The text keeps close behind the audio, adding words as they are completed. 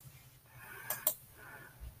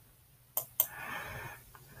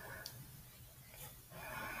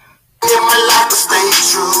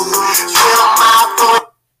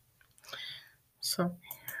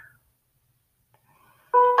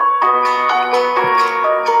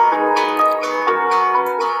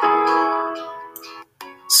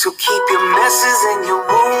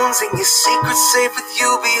Keeping your secrets safe with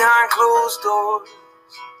you behind closed doors.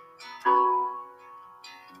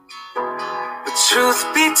 But truth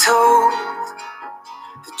be told,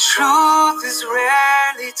 the truth is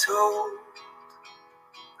rarely told.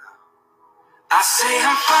 I say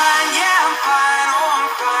I'm fine, yeah I'm fine, oh I'm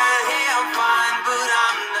fine, hey I'm fine, but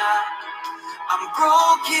I'm not. I'm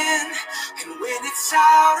broken, and when it's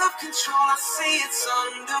out of control, I say it's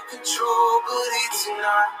under control, but it's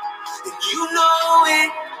not. And you know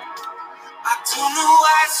it. I don't know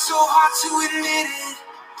why it's so hard to admit it,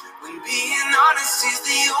 when being honest is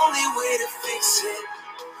the only way to fix it.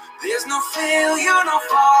 There's no failure, no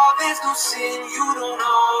fall, there's no sin you don't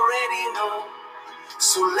already know.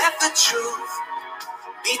 So let the truth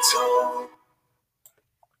be told.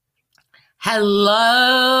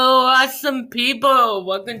 Hello, awesome people.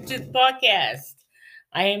 Welcome to the podcast.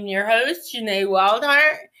 I am your host, Janae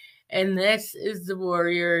Wildheart, and this is the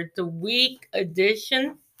Warrior the Week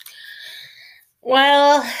edition.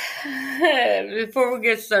 Well, before we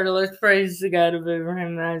get started, let's praise the God of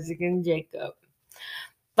Abraham, Isaac, and Jacob.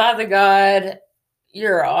 Father God,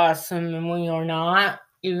 you're awesome, and we are not.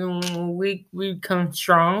 Even when we come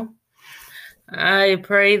strong. I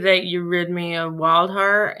pray that you rid me of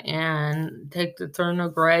Wildheart and take the throne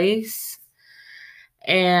of grace.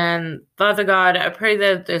 And Father God, I pray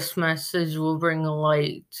that this message will bring a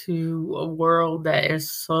light to a world that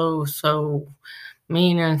is so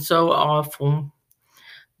mean and so awful,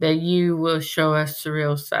 that you will show us the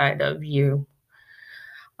real side of you,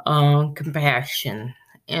 compassion.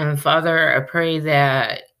 And Father, I pray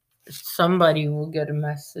that somebody will get a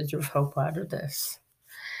message of hope out of this.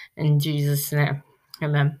 In Jesus' name,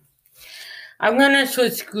 amen. I'm going to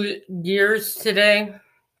switch gears today.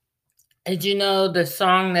 As you know, the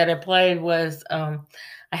song that I played was, I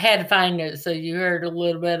had to find it, so you heard a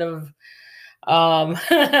little bit of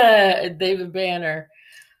David Banner,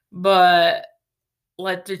 but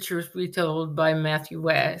Let the Truth Be Told by Matthew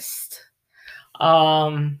West.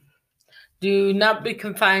 Do not be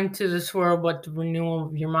confined to this world, but the renewal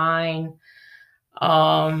of your mind.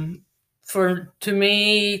 To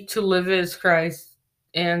me, to live is Christ,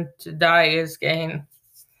 and to die is gain.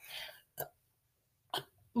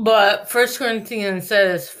 But 1 Corinthians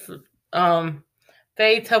says,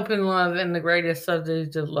 faith, hope, and love, and the greatest of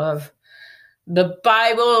these is love. The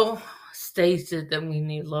Bible states it that we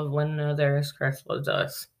need love one another as Christ loves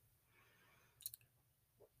us.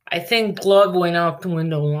 I think love went out the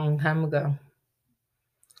window a long time ago.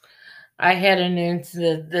 I had an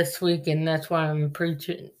incident this week, and that's why I'm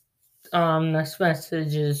preaching. This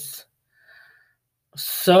message is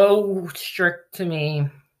so strict to me.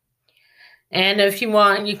 And if you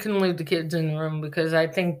want, you can leave the kids in the room, because I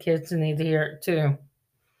think kids need to hear it too.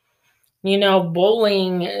 You know,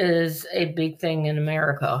 bullying is a big thing in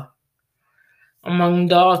America among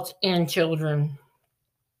adults and children.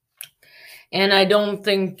 And I don't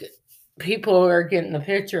think people are getting the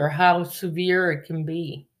picture of how severe it can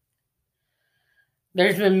be.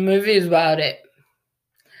 There's been movies about it.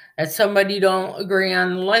 If somebody don't agree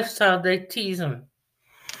on the lifestyle, they tease them.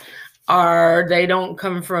 Or they don't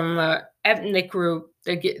come from an ethnic group,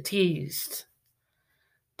 they get teased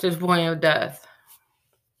to the point of death.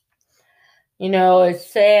 You know, it's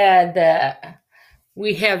sad that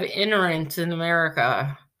we have ignorance in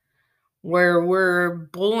America where we're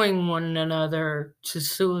bullying one another to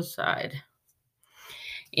suicide.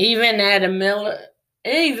 Even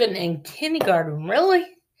even in kindergarten, really?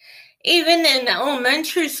 Even in the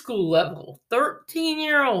elementary school level,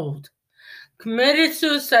 13-year-old committed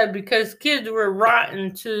suicide because kids were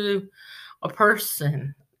rotten to a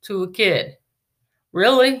person, to a kid.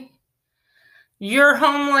 Really? Your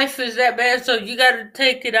home life is that bad, so you got to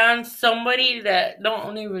take it on somebody that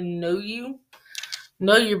don't even know you,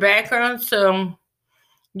 know your background, so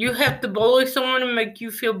you have to bully someone to make you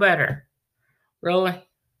feel better. Really?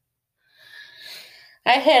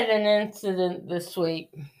 I had an incident this week,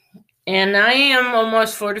 and I am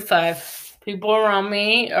almost 45. People around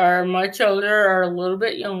me are much older or a little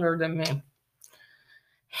bit younger than me.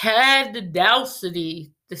 Had the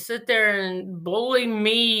audacity to sit there and bully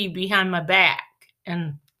me behind my back.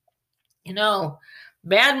 And, you know,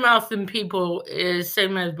 bad-mouthing people is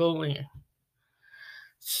same as bullying.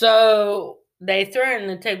 So they threatened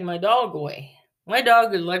to take my dog away. My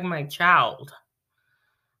dog is like my child.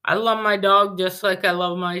 I love my dog just like I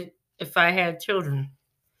love if I had children.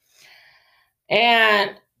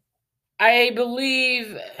 And I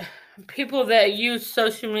believe people that use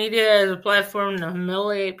social media as a platform to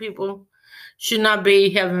humiliate people should not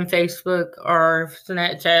be having Facebook or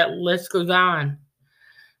Snapchat, list goes on,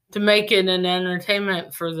 to make it an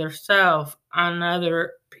entertainment for themselves on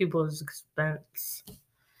other people's expense.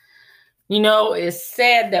 It's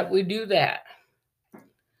sad that we do that.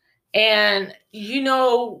 And,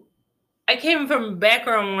 I came from a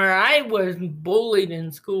background where I was bullied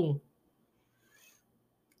in school.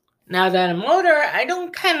 Now that I'm older, I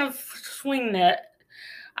don't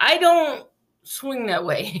swing that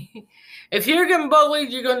way. If you're getting bullied,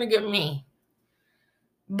 you're going to get me.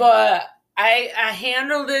 But I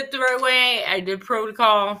handled it the right way. I did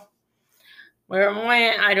protocol. Where I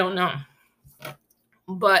went, I don't know.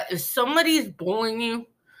 But if somebody's bullying you,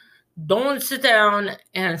 don't sit down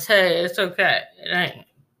and say it's okay. It ain't.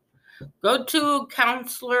 Go to a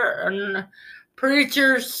counselor or a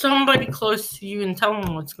preacher, somebody close to you, and tell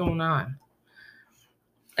them what's going on.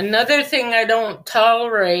 Another thing I don't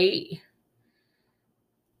tolerate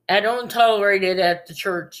it at the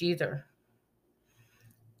church either.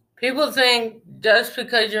 People think just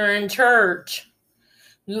because you're in church,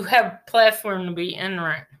 you have a platform to be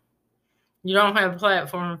ignorant. You don't have a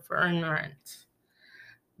platform for ignorance.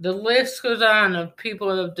 The list goes on of people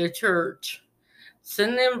of the church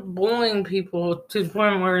sitting there bullying people to the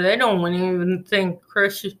point where they don't even think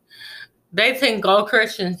Christians. They think all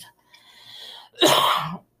Christians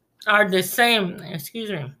are the same. Excuse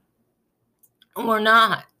me. We're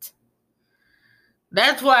not.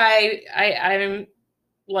 That's why I'm,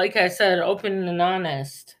 like I said, open and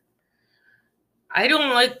honest. I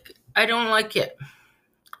don't like it.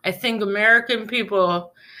 I think American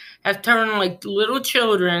people have turned like little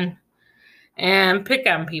children and pick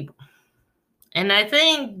on people. And I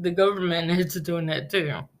think the government is doing that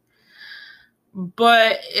too.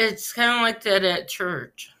 But it's kind of like that at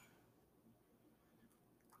church.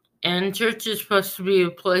 And church is supposed to be a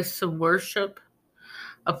place of worship,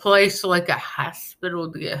 a place like a hospital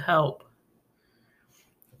to get help.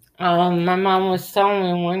 My mom was telling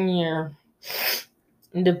me one year,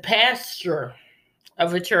 the pastor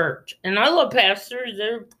of a church, and I love pastors,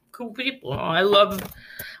 they're cool people. I love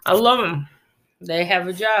them. They have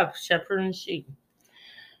a job, shepherding sheep.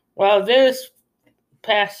 Well, this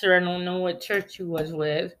pastor, I don't know what church he was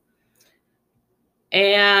with,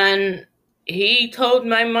 and he told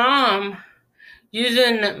my mom,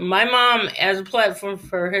 using my mom as a platform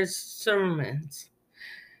for his sermons.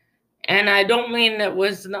 And I don't mean that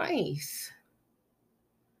was nice.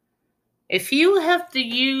 If you have to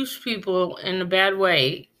use people in a bad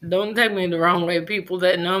way, don't take me the wrong way. People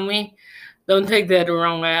that know me, don't take that the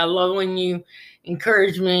wrong way. I love when you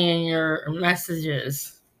encourage me in your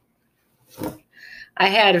messages. I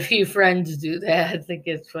had a few friends do that. I think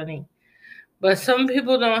it's funny. But some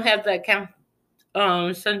people don't have that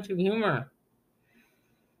sense of humor.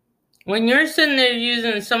 When you're sitting there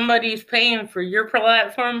using somebody's paying for your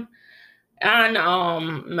platform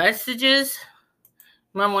on messages,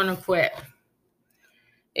 you might want to quit.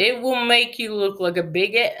 It will make you look like a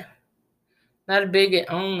bigot. Not a bigot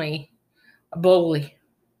only, a bully.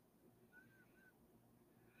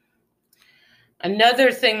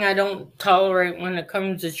 Another thing I don't tolerate when it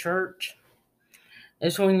comes to church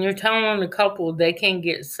is when you're telling a couple they can't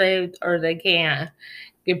get saved or they can't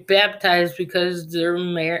get baptized because they're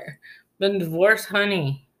been divorced.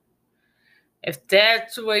 Honey, if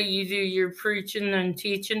that's the way you do your preaching and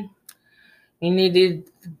teaching, you need to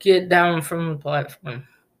get down from the platform.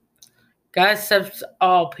 God accepts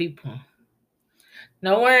all people.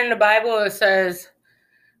 Nowhere in the Bible it says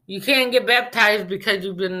you can't get baptized because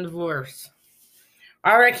you've been divorced.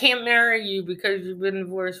 Or I can't marry you because you've been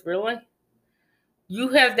divorced. Really? You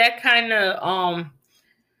have that kind of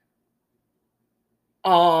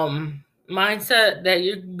mindset that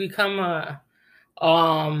you become a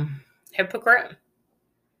hypocrite.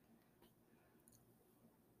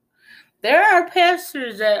 There are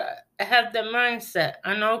pastors that have that mindset.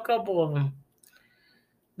 I know a couple of them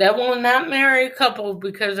that will not marry a couple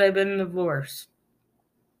because they've been divorced.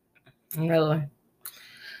 Really.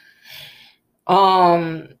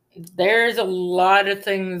 There's a lot of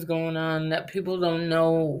things going on that people don't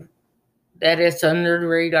know that it's under the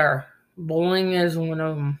radar. Bullying is one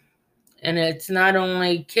of them. And it's not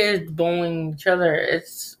only kids bullying each other,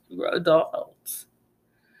 it's adults.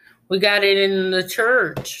 We got it in the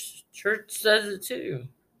church. Church does it too.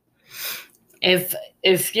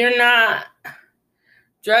 If you're not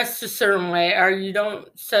dressed a certain way or you don't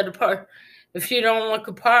set apart, if you don't look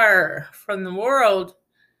apart from the world,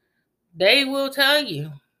 they will tell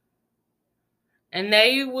you. And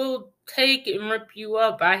they will take and rip you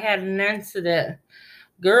up. I had an incident.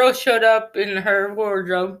 Girl showed up in her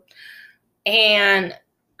wardrobe and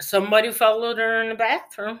somebody followed her in the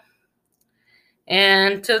bathroom.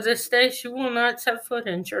 And to this day, she will not set foot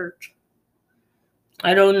in church.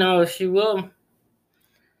 I don't know if she will.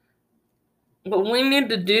 What we need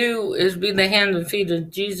to do is be the hands and feet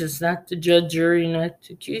of Jesus, not the judge, jury, and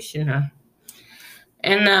executioner.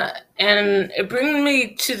 And it brings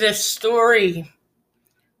me to this story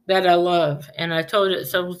that I love, and I told it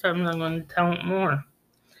several times. I'm going to tell it more.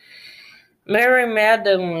 Mary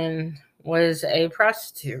Magdalene was a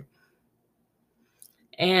prostitute,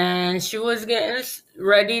 and she was getting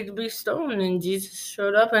ready to be stoned, and Jesus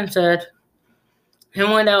showed up and said,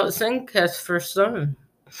 "And without sin, cast first stone.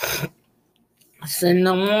 Sin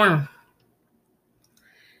no more."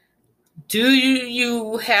 Do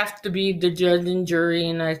you have to be the judge and jury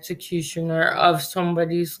and executioner of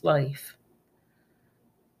somebody's life?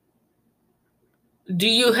 Do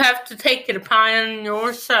you have to take it upon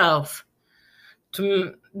yourself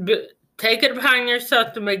to take it upon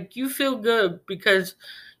yourself to make you feel good because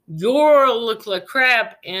you look like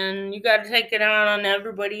crap and you got to take it out on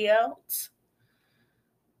everybody else?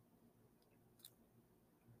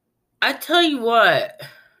 I tell you what,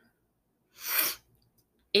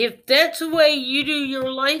 if that's the way you do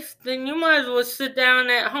your life, then you might as well sit down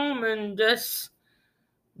at home and just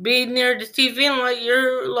be near the TV and let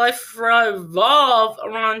your life revolve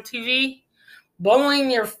around TV, bullying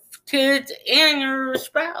your kids and your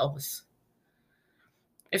spouse.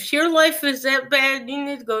 If your life is that bad, you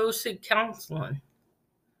need to go seek counseling.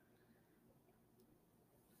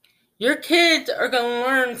 Your kids are going to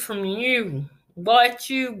learn from you. Watch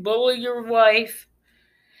you bully your wife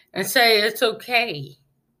and say it's okay.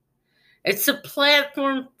 It's a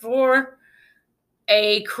platform for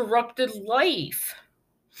a corrupted life.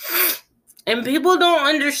 And people don't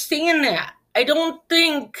understand that. I don't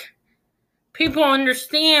think people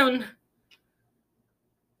understand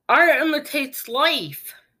art imitates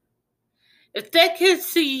life. If that kid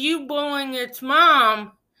see you bullying its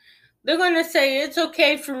mom, they're going to say it's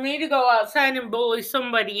okay for me to go outside and bully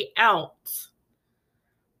somebody else.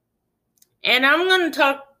 And I'm going to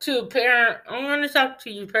talk to a parent. I'm going to talk to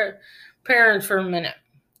you parents for a minute.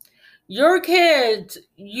 Your kids,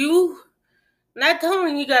 not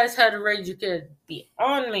telling you guys how to raise your kids. Be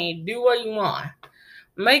on me. Do what you want.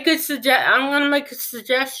 I'm going to make a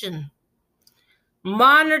suggestion.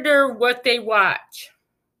 Monitor what they watch.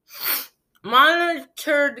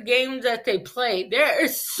 Monitor the games that they play. There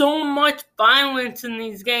is so much violence in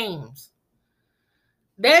these games.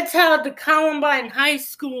 That's how the Columbine High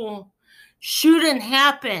School shooting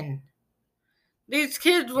happened. These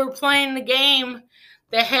kids were playing the game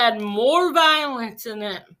that had more violence in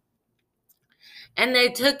it, and they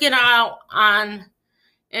took it out on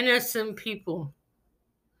innocent people.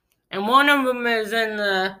 And one of them is in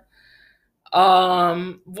the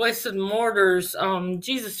Voice of Mortars,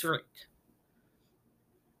 Jesus Freak.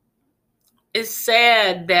 It's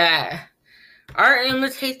sad that art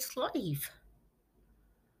imitates life.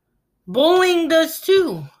 Bullying does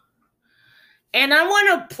too. And I want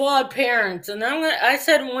to applaud parents. And I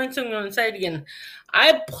said it once, I'm going to say it again. I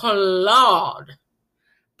applaud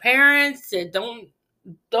parents that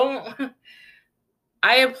don't.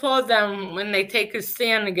 I applaud them when they take a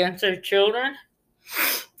stand against their children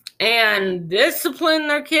and discipline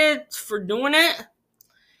their kids for doing it.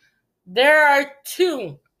 There are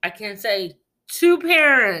I can say two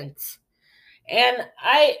parents. And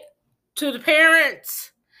to the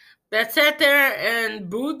parents that sat there and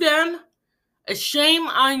booed them, a shame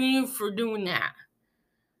on you for doing that.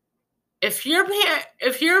 If you're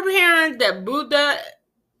a parent that booed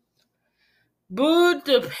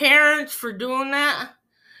the parents for doing that,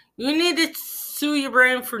 you need to sue your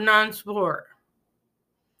brain for non-support.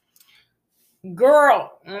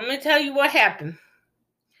 Girl, let me tell you what happened.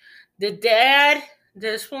 The dad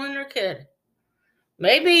disciplined her kid.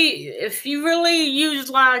 Maybe if you really use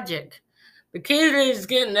logic, the kid is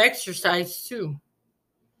getting exercise too.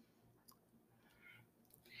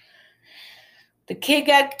 The kid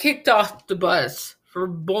got kicked off the bus for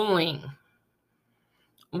bullying.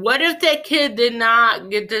 What if that kid did not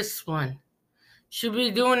get disciplined? Should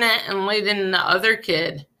be doing that and leading the other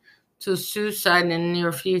kid to suicide in the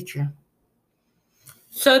near future.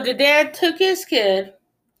 So the dad took his kid.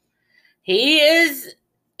 He is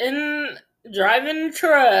driving the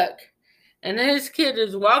truck, and his kid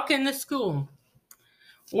is walking to school.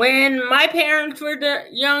 When my parents were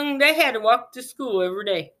young, they had to walk to school every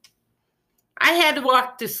day. I had to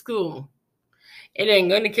walk to school. It ain't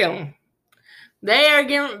going to kill them. They are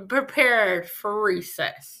getting prepared for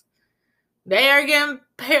recess. They are getting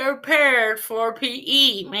prepared for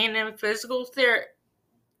PE, meaning physical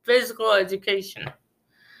education.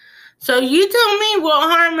 So you tell me,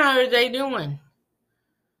 what harm are they doing?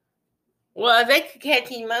 Well, they could catch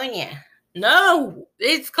pneumonia. No,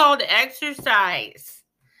 it's called exercise.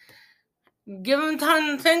 Give them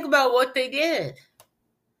time to think about what they did.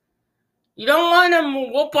 You don't want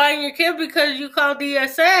them whoop on your kid because you called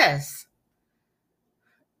DSS.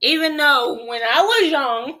 Even though when I was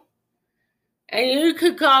young, and you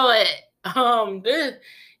could call it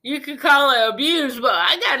you could call it abuse, but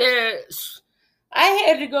I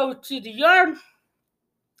had to go to the yard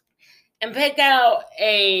and pick out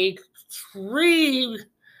a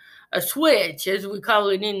switch, as we call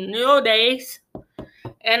it in the old days,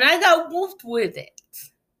 and I got whooped with it.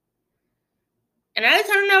 And I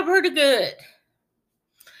turned out pretty good.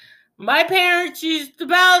 My parents used the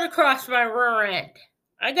belt across my rear end.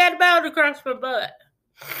 I got a belt across my butt.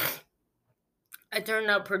 I turned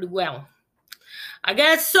out pretty well. I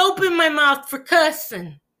got soap in my mouth for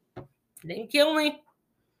cussing. Didn't kill me.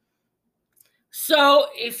 So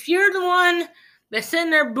if you're the one that's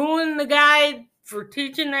sitting there booing the guy for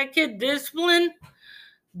teaching that kid discipline,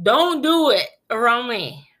 don't do it around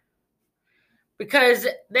me. Because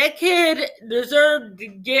that kid deserved to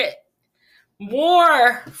get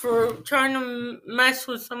more for trying to mess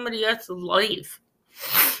with somebody else's life.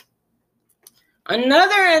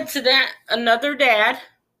 Another incident, another dad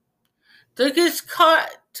took his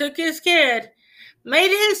kid, made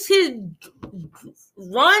his kid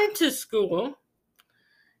run to school,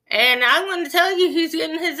 and I'm going to tell you, he's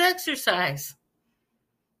getting his exercise.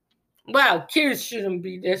 Wow, kids shouldn't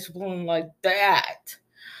be disciplined like that.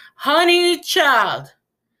 Honey child,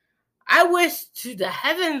 I wish to the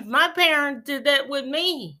heavens my parents did that with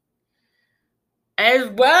me as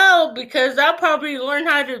well, because I'll probably learn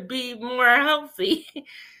how to be more healthy.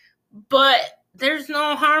 But there's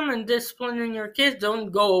no harm in disciplining your kids.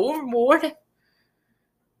 Don't go overboard.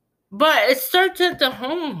 But it starts at the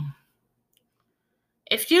home.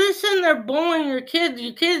 If you're sitting there bullying your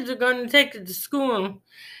kids are going to take it to school,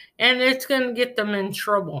 and it's going to get them in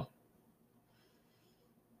trouble.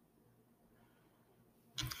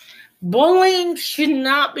 Bullying should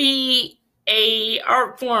not be an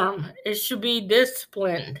art form. It should be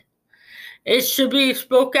disciplined. It should be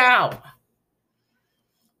spoke out.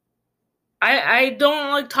 I don't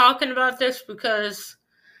like talking about this because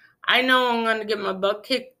I know I'm going to get my butt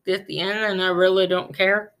kicked at the end, and I really don't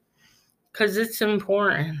care because it's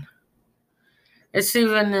important. It's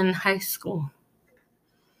even in high school.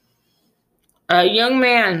 A young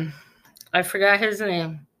man, I forgot his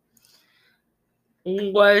name,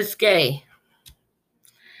 was gay.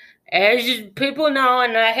 As people know,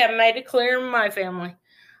 and I have made it clear in my family,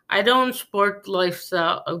 I don't support the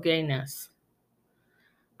lifestyle of gayness.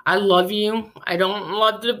 I love you. I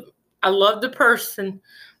love the person,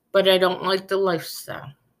 but I don't like the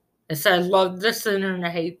lifestyle. It's I love the sinner and I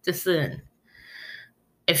hate the sin.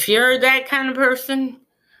 If you're that kind of person,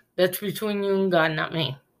 that's between you and God, not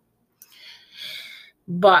me.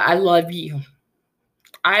 But I love you.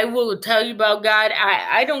 I will tell you about God.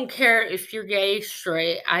 I don't care if you're gay,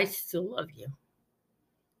 straight. I still love you.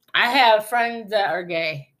 I have friends that are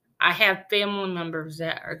gay. I have family members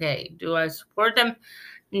that are gay. Do I support them?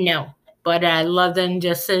 No. But I love them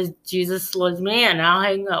just as Jesus loves me, and I'll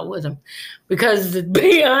hang out with them. Because to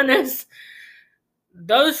be honest,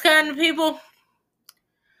 those kind of people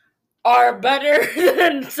are better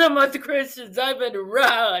than some of the Christians I've been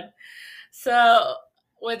around. So,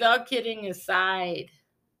 without kidding aside,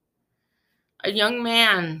 a young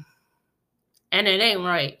man, and it ain't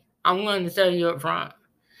right. I'm going to tell you up front.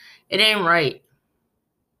 It ain't right.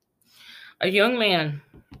 A young man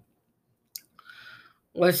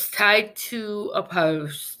was tied to a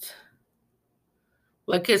post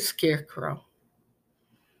like a scarecrow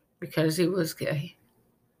because he was gay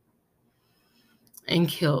and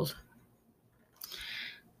killed.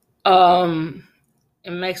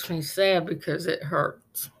 It makes me sad because it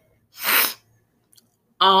hurts.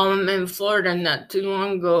 In Florida not too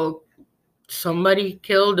long ago, somebody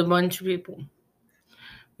killed a bunch of people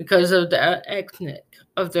because of the ethnic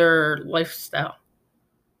of their lifestyle.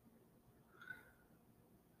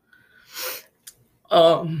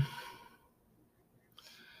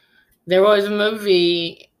 There was a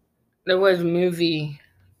movie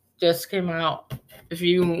just came out.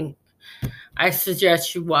 I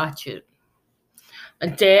suggest you watch it. A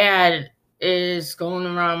dad is going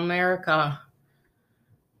around America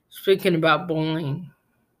speaking about bullying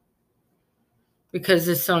because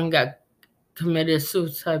his son committed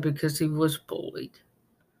suicide because he was bullied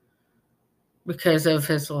because of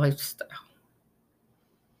his lifestyle.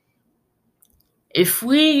 If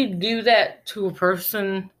we do that to a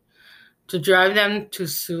person to drive them to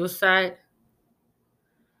suicide,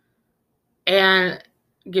 and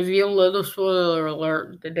give you a little spoiler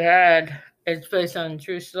alert, the dad, it's based on a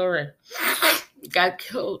true story, got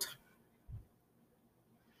killed.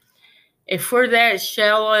 If we're that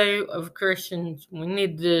shallow of Christians, we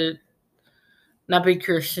need to not be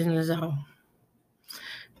Christians at all.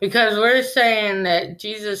 Because we're saying that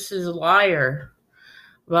Jesus is a liar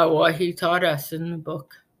about what he taught us in the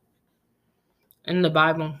book, in the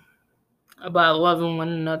Bible, about loving one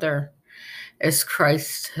another as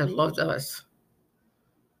Christ had loved us.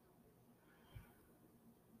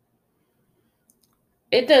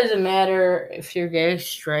 It doesn't matter if you're gay,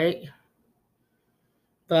 straight,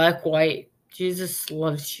 black, white. Jesus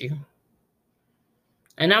loves you.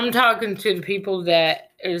 And I'm talking to the people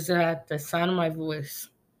that is at the sound of my voice.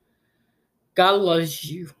 God loves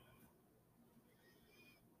you.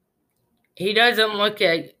 He doesn't look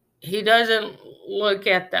at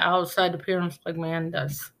the outside appearance like man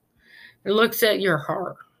does. He looks at your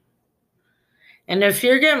heart. And if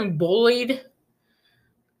you're getting bullied,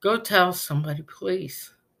 go tell somebody,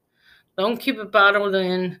 please. Don't keep it bottled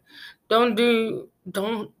in.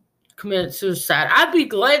 Don't commit suicide. I'd be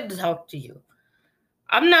glad to talk to you.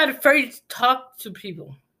 I'm not afraid to talk to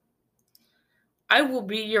people. I will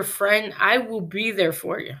be your friend. I will be there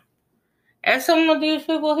for you. As some of these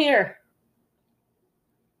people here.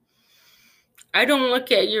 I don't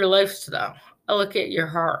look at your lifestyle. I look at your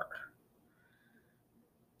heart.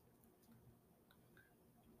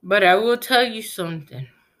 But I will tell you something.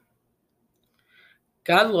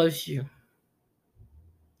 God loves you.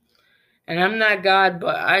 And I'm not God,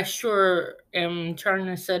 but I sure am trying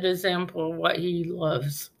to set an example of what he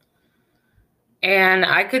loves. And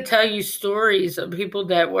I could tell you stories of people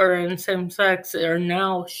that were in same sex that are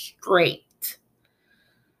now straight.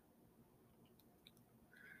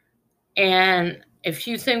 And if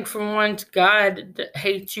you think for once God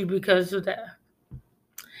hates you because of that,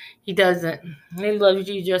 he doesn't. He loves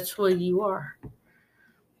you just where you are.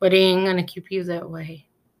 But he ain't going to keep you that way.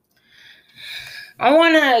 I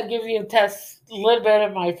want to give you a little bit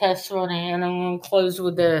of my testimony, and I'm going to close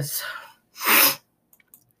with this.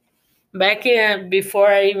 Back before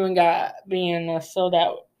I even got being a sold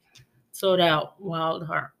out wild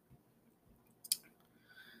heart,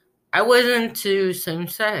 I was into same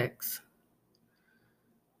sex.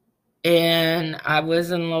 And I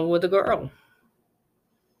was in love with a girl.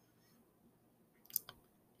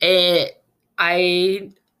 I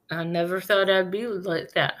never thought I'd be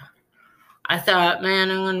like that. I thought, man,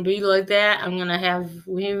 I'm going to be like that. I'm going to have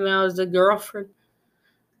female as a girlfriend.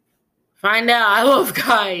 Find out I love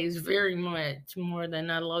guys very much more than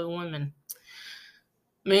I love women.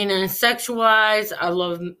 Meaning sex-wise, I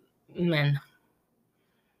love men.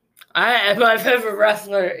 My favorite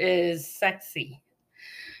wrestler is Sexy.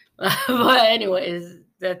 But anyways,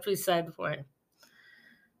 that's beside the point.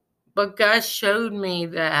 But God showed me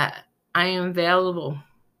that I am valuable.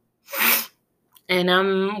 And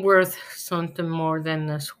I'm worth something more than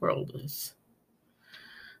this world is.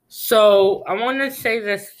 So I want to say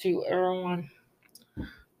this to everyone.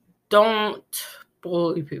 Don't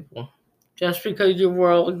bully people. Just because your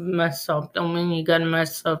world messed up don't mean you gotta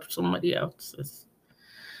mess up somebody else's.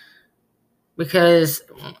 Because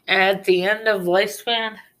at the end of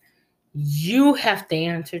lifespan, you have to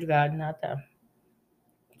answer to God, not them.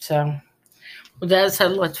 So with that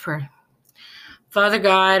said, let's pray. Father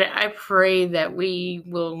God, I pray that we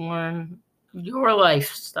will learn your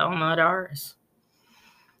lifestyle, not ours.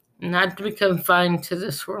 Not to be confined to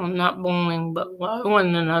this world, not bullying, but love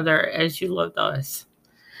one another as you loved us.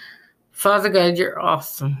 Father God, you're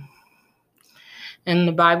awesome. And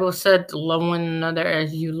the Bible said to love one another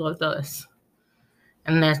as you loved us.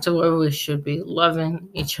 And that's the way we should be, loving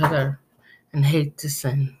each other and hate to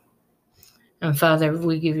sin. And Father,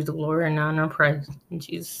 we give you the glory and honor and praise in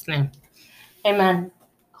Jesus' name. Amen.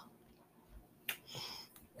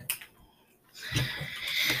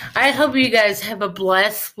 I hope you guys have a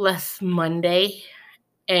blessed Monday.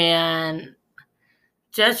 And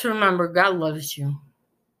just remember, God loves you.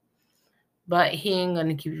 But he ain't going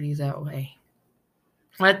to keep you that way.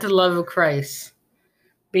 Let the love of Christ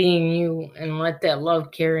be in you and let that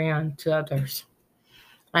love carry on to others.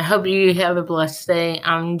 I hope you have a blessed day.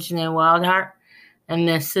 I'm Janae Wildheart, and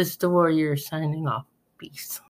this is The Warrior signing off. Peace.